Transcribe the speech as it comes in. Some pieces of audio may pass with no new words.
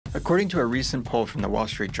According to a recent poll from the Wall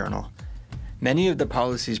Street Journal, many of the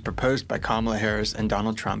policies proposed by Kamala Harris and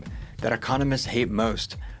Donald Trump that economists hate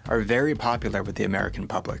most are very popular with the American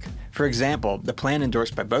public. For example, the plan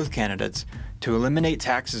endorsed by both candidates to eliminate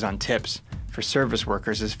taxes on tips for service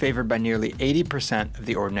workers is favored by nearly 80% of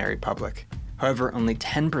the ordinary public. However, only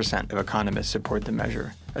 10% of economists support the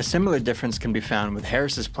measure. A similar difference can be found with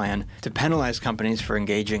Harris's plan to penalize companies for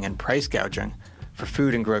engaging in price gouging for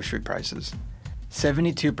food and grocery prices.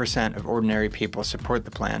 72% of ordinary people support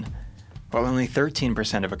the plan, while only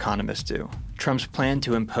 13% of economists do. Trump's plan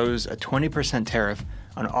to impose a 20% tariff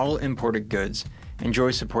on all imported goods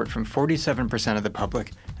enjoys support from 47% of the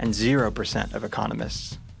public and 0% of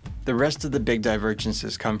economists. The rest of the big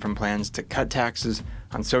divergences come from plans to cut taxes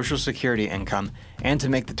on Social Security income and to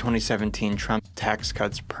make the 2017 Trump tax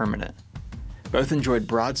cuts permanent. Both enjoyed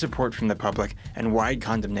broad support from the public and wide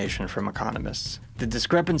condemnation from economists. The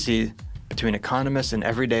discrepancy between economists and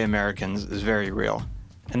everyday Americans is very real,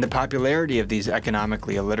 and the popularity of these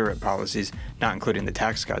economically illiterate policies, not including the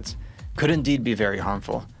tax cuts, could indeed be very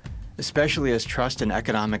harmful, especially as trust in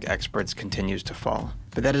economic experts continues to fall.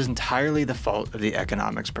 But that is entirely the fault of the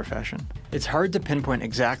economics profession. It's hard to pinpoint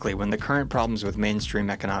exactly when the current problems with mainstream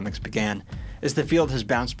economics began, as the field has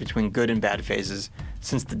bounced between good and bad phases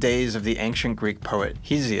since the days of the ancient Greek poet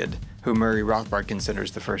Hesiod, who Murray Rothbard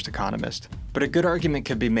considers the first economist. But a good argument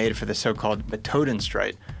could be made for the so-called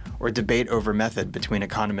Methodenstreit, or debate over method between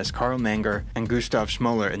economists Karl Menger and Gustav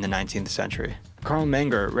Schmoller in the 19th century. Karl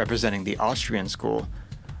Menger, representing the Austrian school,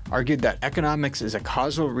 argued that economics is a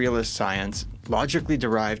causal realist science logically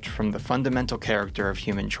derived from the fundamental character of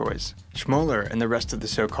human choice. Schmoller and the rest of the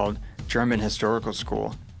so-called German historical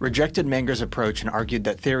school rejected Menger's approach and argued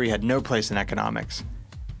that theory had no place in economics.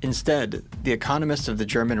 Instead, the economists of the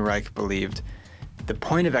German Reich believed the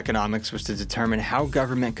point of economics was to determine how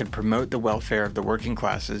government could promote the welfare of the working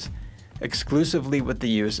classes exclusively with the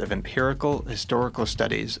use of empirical historical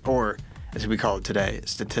studies, or, as we call it today,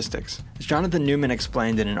 statistics. As Jonathan Newman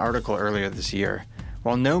explained in an article earlier this year,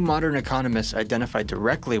 while no modern economists identified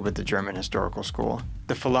directly with the German historical school,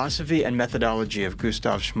 the philosophy and methodology of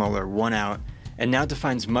Gustav Schmoller won out and now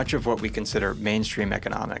defines much of what we consider mainstream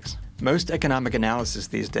economics. Most economic analysis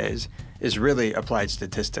these days is really applied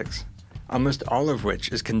statistics, almost all of which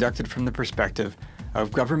is conducted from the perspective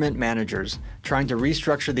of government managers trying to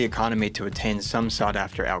restructure the economy to attain some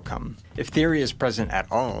sought-after outcome. If theory is present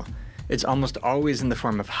at all, it's almost always in the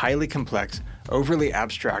form of highly complex, overly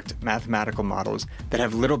abstract mathematical models that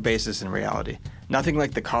have little basis in reality, nothing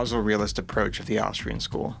like the causal realist approach of the Austrian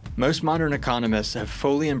school. Most modern economists have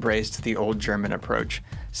fully embraced the old German approach,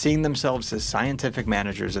 seeing themselves as scientific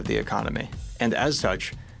managers of the economy, and as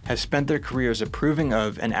such, have spent their careers approving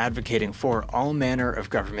of and advocating for all manner of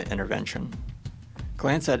government intervention.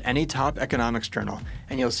 Glance at any top economics journal,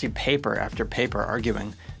 and you'll see paper after paper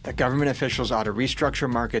arguing that government officials ought to restructure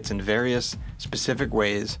markets in various, specific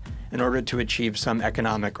ways in order to achieve some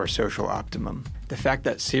economic or social optimum. The fact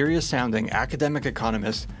that serious-sounding academic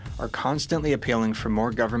economists are constantly appealing for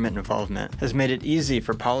more government involvement has made it easy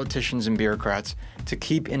for politicians and bureaucrats to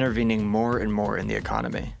keep intervening more and more in the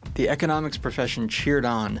economy. The economics profession cheered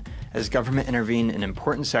on as government intervened in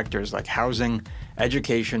important sectors like housing,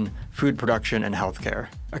 education, food production, and healthcare.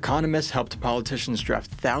 Economists helped politicians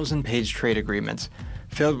draft 1,000-page trade agreements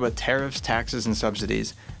filled with tariffs, taxes, and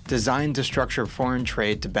subsidies designed to structure foreign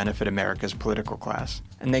trade to benefit America's political class.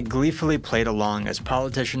 And they gleefully played along as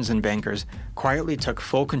politicians and bankers quietly took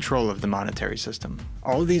full control of the monetary system.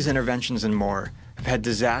 All these interventions and more have had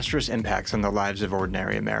disastrous impacts on the lives of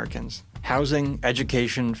ordinary Americans. Housing,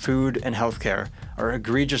 education, food, and healthcare are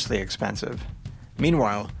egregiously expensive.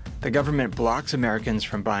 Meanwhile, the government blocks Americans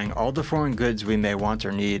from buying all the foreign goods we may want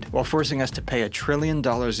or need, while forcing us to pay $1 trillion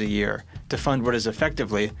a year to fund what is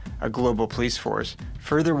effectively a global police force,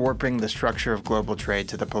 further warping the structure of global trade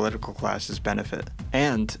to the political class's benefit.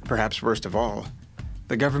 And, perhaps worst of all,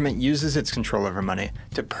 the government uses its control over money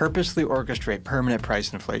to purposely orchestrate permanent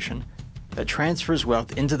price inflation that transfers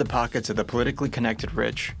wealth into the pockets of the politically connected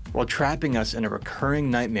rich, while trapping us in a recurring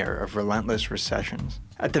nightmare of relentless recessions.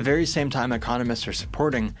 At the very same time economists are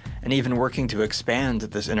supporting and even working to expand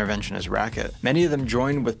this interventionist racket, many of them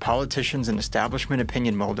join with politicians and establishment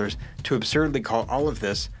opinion molders to absurdly call all of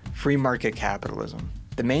this free market capitalism.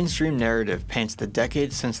 The mainstream narrative paints the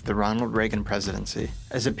decades since the Ronald Reagan presidency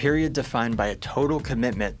as a period defined by a total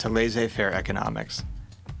commitment to laissez-faire economics.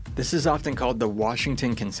 This is often called the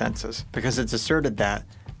Washington Consensus because it's asserted that,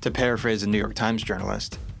 to paraphrase a New York Times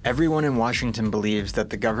journalist, everyone in Washington believes that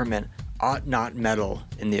the government ought not meddle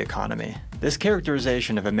in the economy. This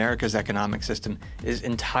characterization of America's economic system is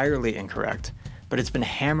entirely incorrect, but it's been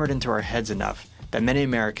hammered into our heads enough that many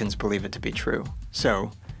Americans believe it to be true.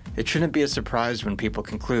 So, it shouldn't be a surprise when people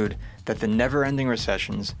conclude that the never-ending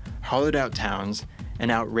recessions, hollowed-out towns,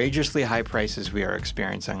 and outrageously high prices we are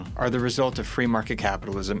experiencing are the result of free market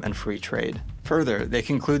capitalism and free trade. Further, they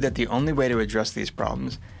conclude that the only way to address these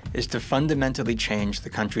problems is to fundamentally change the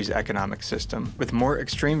country's economic system, with more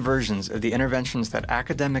extreme versions of the interventions that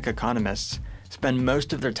academic economists spend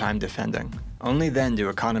most of their time defending. Only then do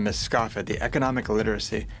economists scoff at the economic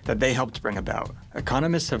illiteracy that they helped bring about.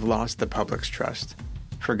 Economists have lost the public's trust,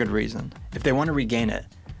 for good reason. If they want to regain it,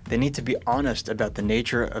 they need to be honest about the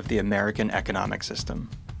nature of the American economic system.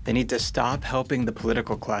 They need to stop helping the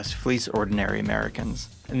political class fleece ordinary Americans.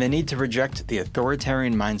 And they need to reject the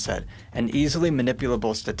authoritarian mindset and easily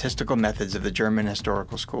manipulable statistical methods of the German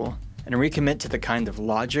historical school, and recommit to the kind of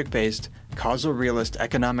logic-based, causal realist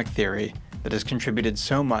economic theory that has contributed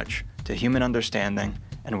so much to human understanding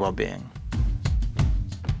and well-being.